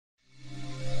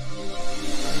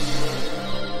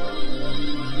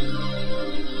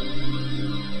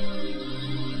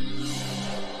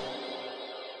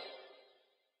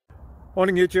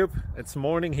Morning YouTube, it's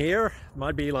morning here. It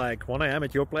might be like 1 a.m.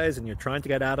 at your place and you're trying to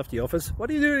get out of the office.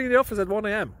 What are you doing in the office at 1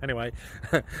 a.m? Anyway,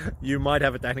 you might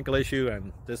have a technical issue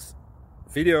and this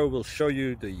video will show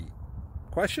you the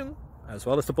question as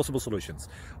well as the possible solutions.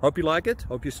 Hope you like it,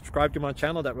 hope you subscribe to my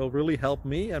channel. That will really help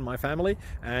me and my family,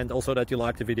 and also that you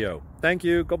like the video. Thank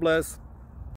you, God bless.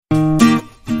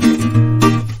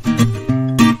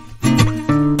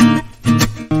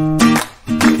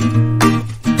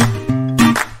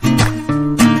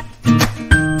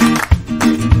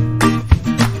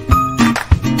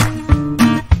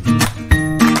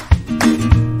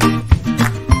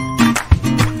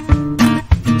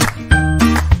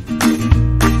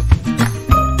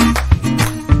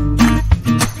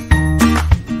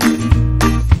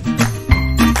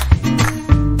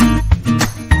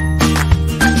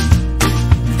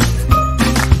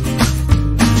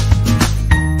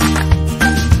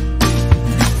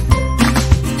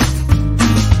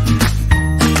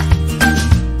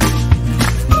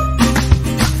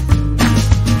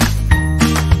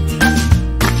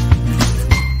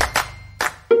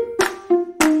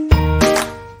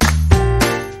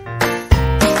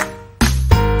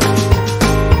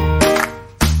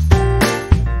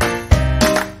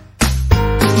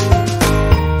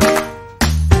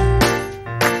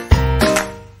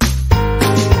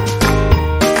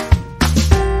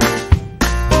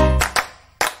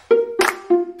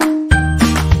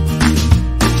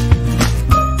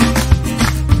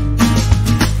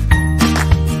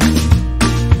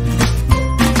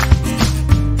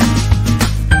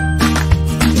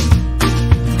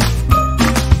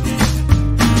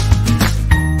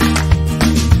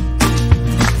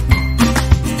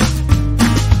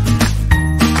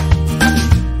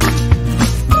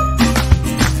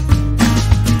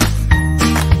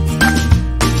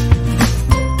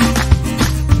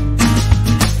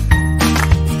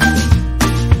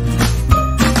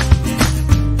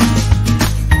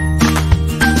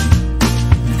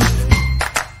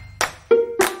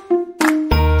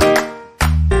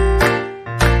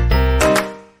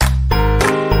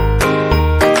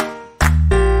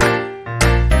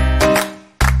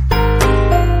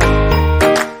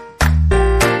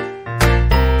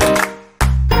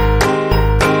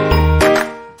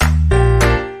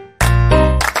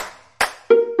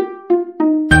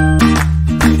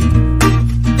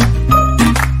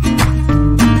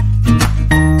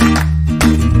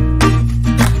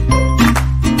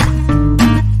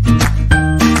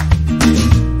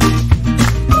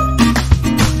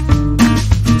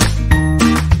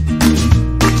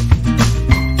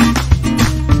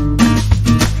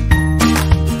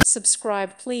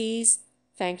 Subscribe, please.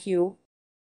 Thank you.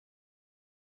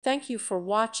 Thank you for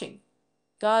watching.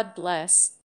 God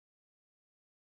bless.